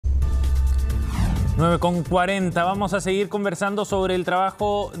9:40. Vamos a seguir conversando sobre el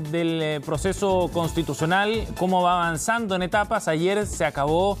trabajo del proceso constitucional, cómo va avanzando en etapas. Ayer se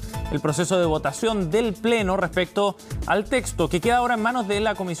acabó el proceso de votación del Pleno respecto al texto, que queda ahora en manos de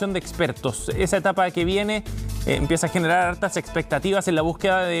la Comisión de Expertos. Esa etapa que viene empieza a generar hartas expectativas en la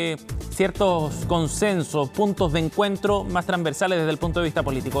búsqueda de ciertos consensos, puntos de encuentro más transversales desde el punto de vista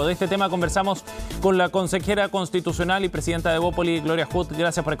político. De este tema conversamos con la consejera constitucional y presidenta de Evópoli, Gloria Hutt.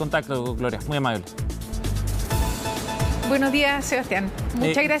 Gracias por el contacto, Gloria. Muy amable. Buenos días, Sebastián.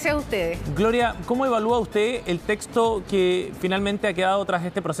 Muchas gracias a ustedes. Gloria, ¿cómo evalúa usted el texto que finalmente ha quedado tras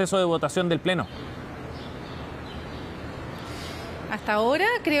este proceso de votación del Pleno? Hasta ahora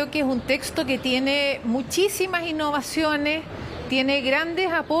creo que es un texto que tiene muchísimas innovaciones, tiene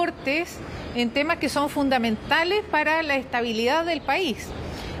grandes aportes en temas que son fundamentales para la estabilidad del país,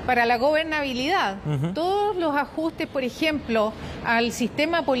 para la gobernabilidad. Todos los ajustes, por ejemplo, al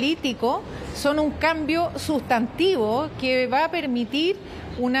sistema político son un cambio sustantivo que va a permitir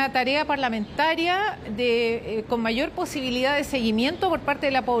una tarea parlamentaria con mayor posibilidad de seguimiento por parte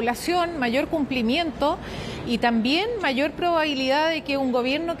de la población, mayor cumplimiento y también mayor probabilidad de que un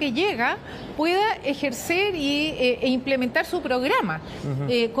gobierno que llega pueda ejercer e implementar su programa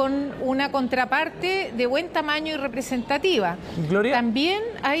con una contraparte de buen tamaño y representativa. Gloria. También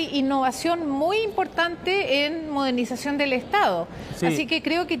hay innovación muy importante en modernización del Estado, Sí. Así que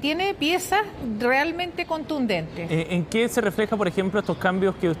creo que tiene piezas realmente contundentes. ¿En qué se refleja, por ejemplo, estos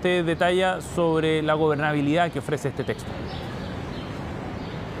cambios que usted detalla sobre la gobernabilidad que ofrece este texto?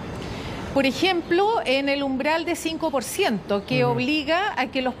 Por ejemplo, en el umbral de 5%, que obliga a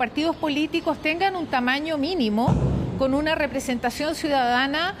que los partidos políticos tengan un tamaño mínimo con una representación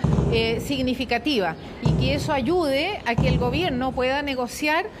ciudadana significativa y que eso ayude a que el gobierno pueda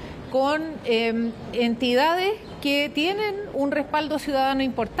negociar con entidades que tienen un respaldo ciudadano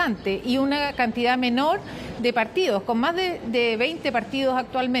importante y una cantidad menor de partidos. Con más de 20 partidos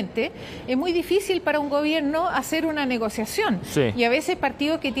actualmente, es muy difícil para un gobierno hacer una negociación. Sí. Y a veces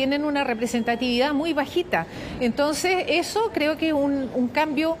partidos que tienen una representatividad muy bajita. Entonces, eso creo que es un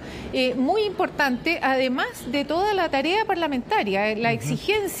cambio muy importante, además de toda la tarea parlamentaria, la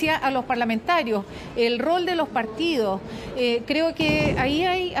exigencia a los parlamentarios, el rol de los partidos. Creo que ahí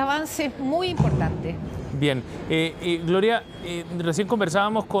hay avances muy importantes. Bien. Gloria, recién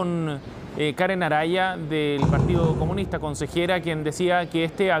conversábamos con Karen Araya del Partido Comunista, consejera, quien decía que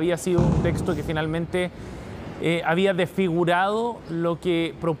este había sido un texto que finalmente había desfigurado lo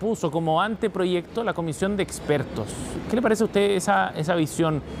que propuso como anteproyecto la Comisión de Expertos. ¿Qué le parece a usted esa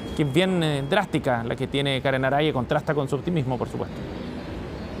visión, que es bien drástica la que tiene Karen Araya y contrasta con su optimismo, por supuesto?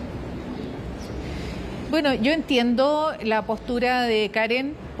 Bueno, yo entiendo la postura de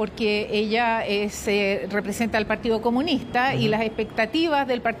Karen porque ella representa al Partido Comunista y las expectativas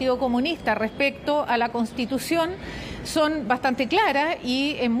del Partido Comunista respecto a la Constitución son bastante claras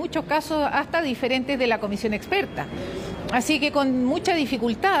y en muchos casos hasta diferentes de la Comisión Experta. Así que con mucha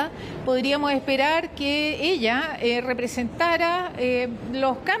dificultad podríamos esperar que ella representara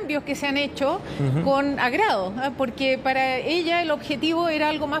los cambios que se han hecho con agrado, porque para ella el objetivo era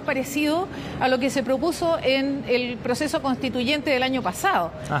algo más parecido a lo que se propuso en el proceso constituyente del año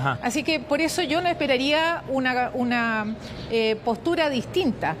pasado. Ajá. Así que por eso yo no esperaría una postura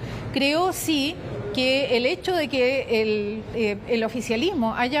distinta. Creo sí que el hecho de que el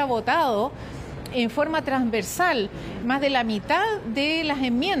oficialismo haya votado en forma transversal más de la mitad de las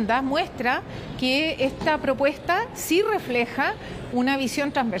enmiendas muestra que esta propuesta sí refleja una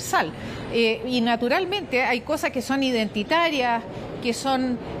visión transversal. Y naturalmente hay cosas que son identitarias, que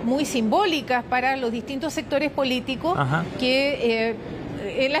son muy simbólicas para los distintos sectores políticos,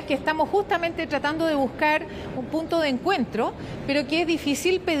 en las que estamos justamente tratando de buscar un punto de encuentro, pero que es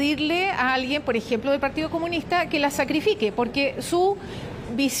difícil pedirle a alguien, por ejemplo, del Partido Comunista, que la sacrifique, porque su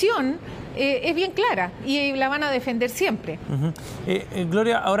visión es bien clara y la van a defender siempre.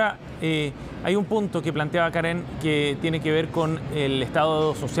 Gloria, ahora hay un punto que planteaba Karen que tiene que ver con el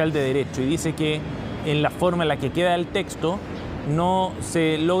Estado social de Derecho y dice que en la forma en la que queda el texto no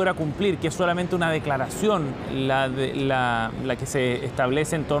se logra cumplir, que es solamente una declaración la que se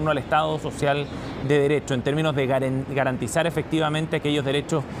establece en torno al Estado social de Derecho, en términos de garantizar efectivamente aquellos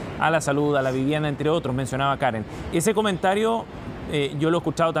derechos a la salud, a la vivienda, entre otros, mencionaba Karen. Ese comentario yo lo he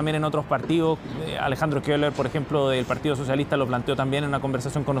escuchado también en otros partidos. Alejandro Keller, por ejemplo, del Partido Socialista, lo planteó también en una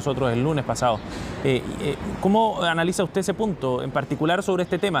conversación con nosotros el lunes pasado. ¿Cómo analiza usted ese punto, en particular sobre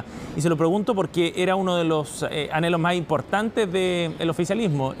este tema? Y se lo pregunto porque era uno de los anhelos más importantes del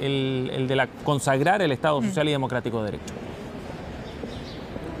oficialismo, el de consagrar el Estado social y democrático de derecho.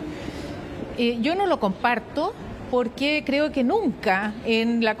 Yo no lo comparto porque creo que nunca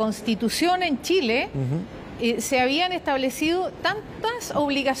en la Constitución en Chile se habían establecido tantas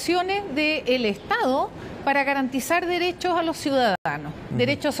obligaciones del Estado para garantizar derechos a los ciudadanos,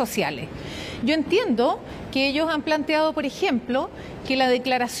 derechos sociales. Yo entiendo que ellos han planteado, por ejemplo, que la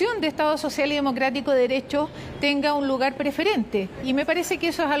Declaración de Estado Social y Democrático de Derechos tenga un lugar preferente, y me parece que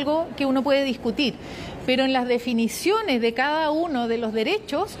eso es algo que uno puede discutir, pero en las definiciones de cada uno de los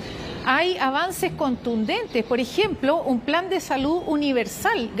derechos hay avances contundentes, por ejemplo, un plan de salud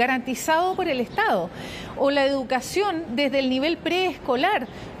universal garantizado por el Estado, o la educación desde el nivel preescolar,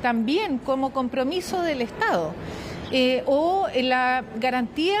 también como compromiso del Estado. O la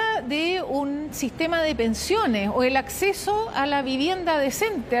garantía de un sistema de pensiones o el acceso a la vivienda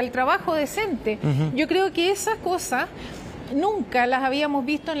decente, al trabajo decente. Yo creo que esas cosas nunca las habíamos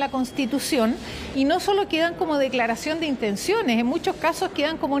visto en la Constitución, y no solo quedan como declaración de intenciones, en muchos casos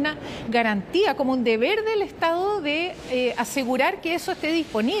quedan como una garantía, como un deber del Estado de asegurar que eso esté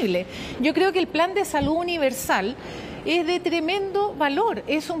disponible. Yo creo que el plan de salud universal es de tremendo valor,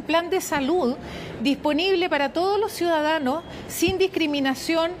 es un plan de salud disponible para todos los ciudadanos sin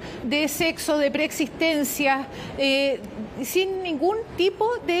discriminación de sexo, de preexistencia, sin ningún tipo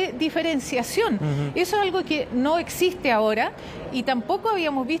de diferenciación. Eso es algo que no existe ahora y tampoco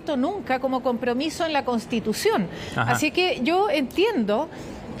habíamos visto nunca como compromiso en la Constitución. Así que yo entiendo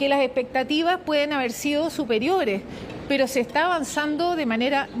que las expectativas pueden haber sido superiores, pero se está avanzando de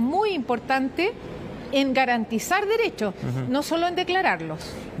manera muy importante en garantizar derechos, no solo en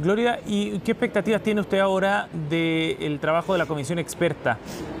declararlos. Gloria, ¿y qué expectativas tiene usted ahora del trabajo de la Comisión Experta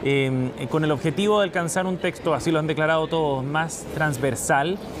con el objetivo de alcanzar un texto, así lo han declarado todos, más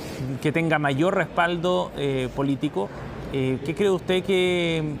transversal, que tenga mayor respaldo político? ¿Qué cree usted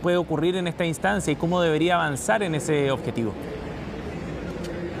que puede ocurrir en esta instancia y cómo debería avanzar en ese objetivo?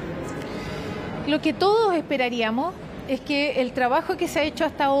 Lo que todos esperaríamos es que el trabajo que se ha hecho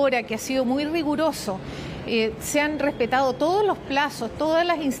hasta ahora, que ha sido muy riguroso, se han respetado todos los plazos, todas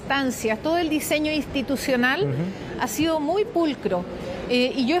las instancias, todo el diseño institucional ha sido muy pulcro.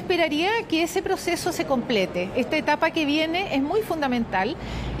 Y yo esperaría que ese proceso se complete. Esta etapa que viene es muy fundamental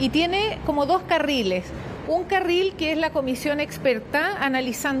y tiene como dos carriles. Un carril que es la Comisión Experta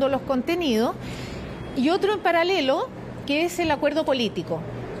analizando los contenidos y otro en paralelo que es el acuerdo político.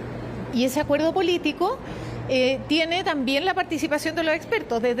 Y ese acuerdo político tiene también la participación de los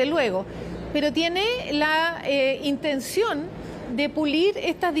expertos, desde luego, pero tiene la intención de pulir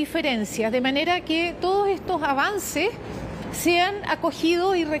estas diferencias, de manera que todos estos avances sean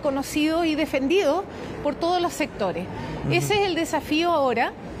acogidos y reconocidos y defendidos por todos los sectores. Ese es el desafío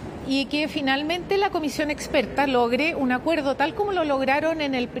ahora, y que finalmente la Comisión Experta logre un acuerdo tal como lo lograron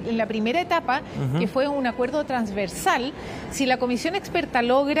en la primera etapa, que fue un acuerdo transversal. Si la Comisión Experta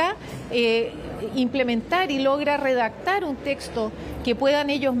logra implementar y logra redactar un texto que puedan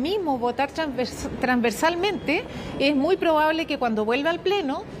ellos mismos votar transversalmente, es muy probable que cuando vuelva al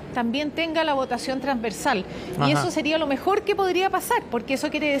Pleno también tenga la votación transversal. Y eso sería lo mejor que podría pasar, porque eso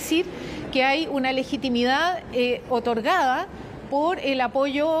quiere decir que hay una legitimidad otorgada por el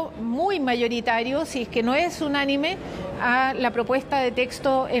apoyo muy mayoritario, si es que no es unánime, a la propuesta de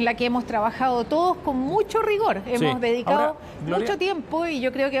texto en la que hemos trabajado todos con mucho rigor. Hemos dedicado ahora, Gloria, mucho tiempo y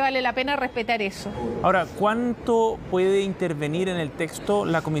yo creo que vale la pena respetar eso. Ahora, ¿cuánto puede intervenir en el texto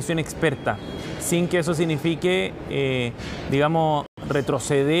la Comisión Experta sin que eso signifique, digamos,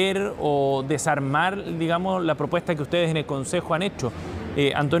 retroceder o desarmar, digamos, la propuesta que ustedes en el Consejo han hecho?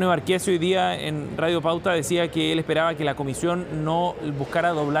 Antonio Barquesi hoy día en Radio Pauta decía que él esperaba que la Comisión no buscara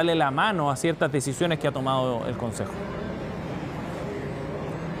doblarle la mano a ciertas decisiones que ha tomado el Consejo.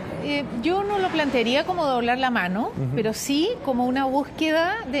 Yo no lo plantearía como doblar la mano, pero sí como una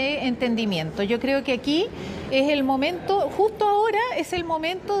búsqueda de entendimiento. Yo creo que aquí es el momento, justo ahora es el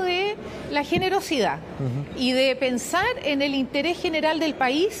momento de la generosidad y de pensar en el interés general del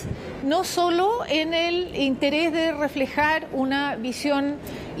país, no solo en el interés de reflejar una visión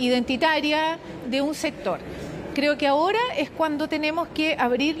identitaria de un sector. Creo que ahora es cuando tenemos que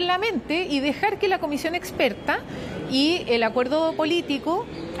abrir la mente y dejar que la Comisión Experta y el acuerdo político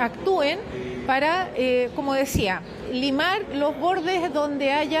actúen para, como decía, limar los bordes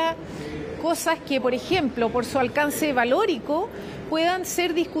donde haya cosas que, por ejemplo, por su alcance valórico, puedan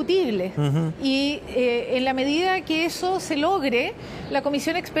ser discutibles. Y en la medida que eso se logre, la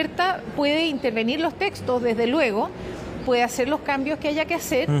Comisión Experta puede intervenir los textos, desde luego, puede hacer los cambios que haya que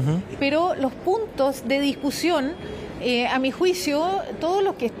hacer, pero los puntos de discusión, a mi juicio, todos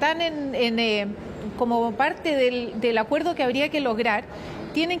los que están como parte del acuerdo que habría que lograr,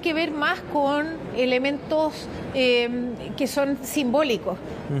 tienen que ver más con elementos que son simbólicos,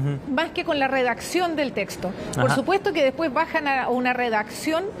 más que con la redacción del texto. Por supuesto que después bajan a una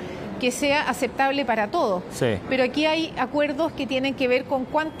redacción que sea aceptable para todos, pero aquí hay acuerdos que tienen que ver con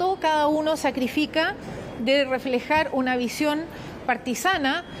cuánto cada uno sacrifica de reflejar una visión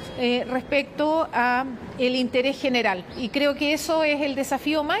partisana respecto a el interés general, y creo que eso es el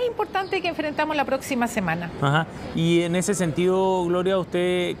desafío más importante que enfrentamos la próxima semana. Y en ese sentido, Gloria,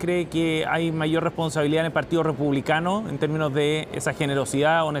 ¿usted cree que hay mayor responsabilidad en el Partido Republicano en términos de esa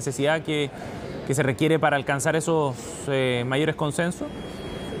generosidad o necesidad que se requiere para alcanzar esos mayores consensos?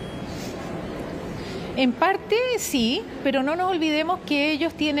 En parte sí, pero no nos olvidemos que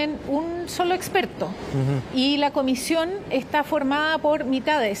ellos tienen un solo experto y la comisión está formada por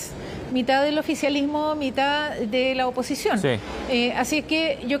mitades, mitad del oficialismo, mitad de la oposición. Así es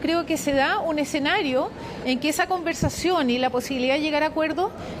que yo creo que se da un escenario en que esa conversación y la posibilidad de llegar a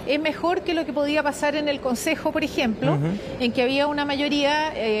acuerdos es mejor que lo que podía pasar en el Consejo, por ejemplo, en que había una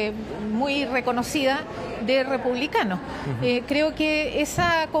mayoría muy reconocida de republicanos. Creo que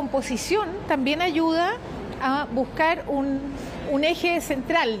esa composición también ayuda a buscar un eje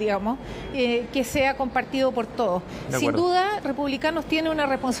central, digamos, que sea compartido por todos. Sin duda, republicanos tienen una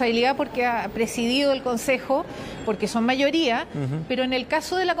responsabilidad porque ha presidido el Consejo, porque son mayoría, pero en el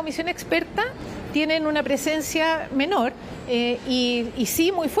caso de la Comisión Experta tienen una presencia menor y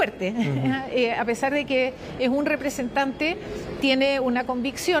sí muy fuerte. A pesar de que es un representante, tiene una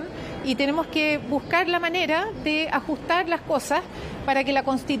convicción y tenemos que buscar la manera de ajustar las cosas para que la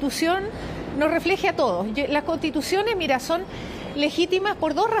Constitución nos refleje a todos. Las constituciones, mira, son legítimas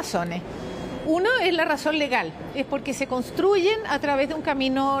por dos razones. Una es la razón legal, es porque se construyen a través de un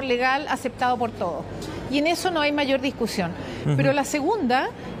camino legal aceptado por todos. Y en eso no hay mayor discusión. Pero la segunda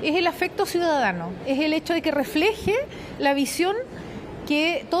es el afecto ciudadano, es el hecho de que refleje la visión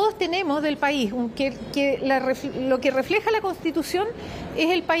que todos tenemos del país, lo que refleja la Constitución es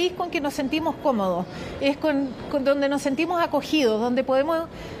el país con que nos sentimos cómodos, es con donde nos sentimos acogidos, donde podemos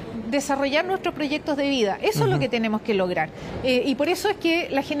desarrollar nuestros proyectos de vida. Eso es lo que tenemos que lograr. Y por eso es que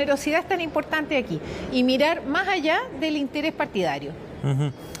la generosidad es tan importante aquí y mirar más allá del interés partidario.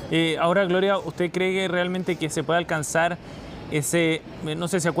 Ahora, Gloria, ¿usted cree que realmente que se puede alcanzar ese, no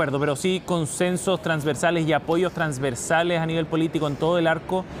sé si acuerdo, pero sí consensos transversales y apoyos transversales a nivel político en todo el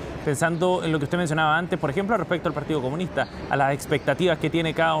arco, pensando en lo que usted mencionaba antes, por ejemplo, respecto al Partido Comunista, a las expectativas que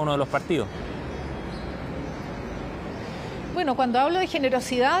tiene cada uno de los partidos? Bueno, cuando hablo de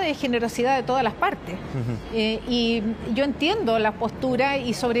generosidad, es generosidad de todas las partes. Y yo entiendo las posturas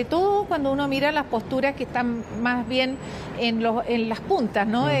y sobre todo cuando uno mira las posturas que están más bien en las puntas,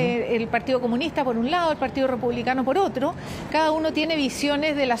 ¿no? El Partido Comunista por un lado, el Partido Republicano por otro, cada uno tiene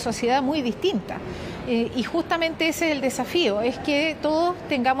visiones de la sociedad muy distintas. Y justamente ese es el desafío, es que todos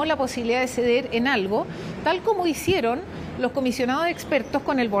tengamos la posibilidad de ceder en algo, tal como hicieron los comisionados de expertos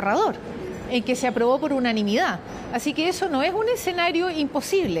con el borrador, en que se aprobó por unanimidad. Así que eso no es un escenario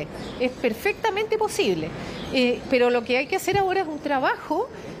imposible, es perfectamente posible. Pero lo que hay que hacer ahora es un trabajo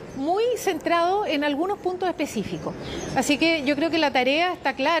muy centrado en algunos puntos específicos. Así que yo creo que la tarea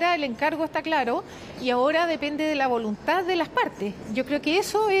está clara, el encargo está claro, y ahora depende de la voluntad de las partes. Yo creo que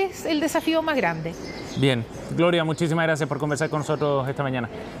eso es el desafío más grande. Bien, Gloria, muchísimas gracias por conversar con nosotros esta mañana.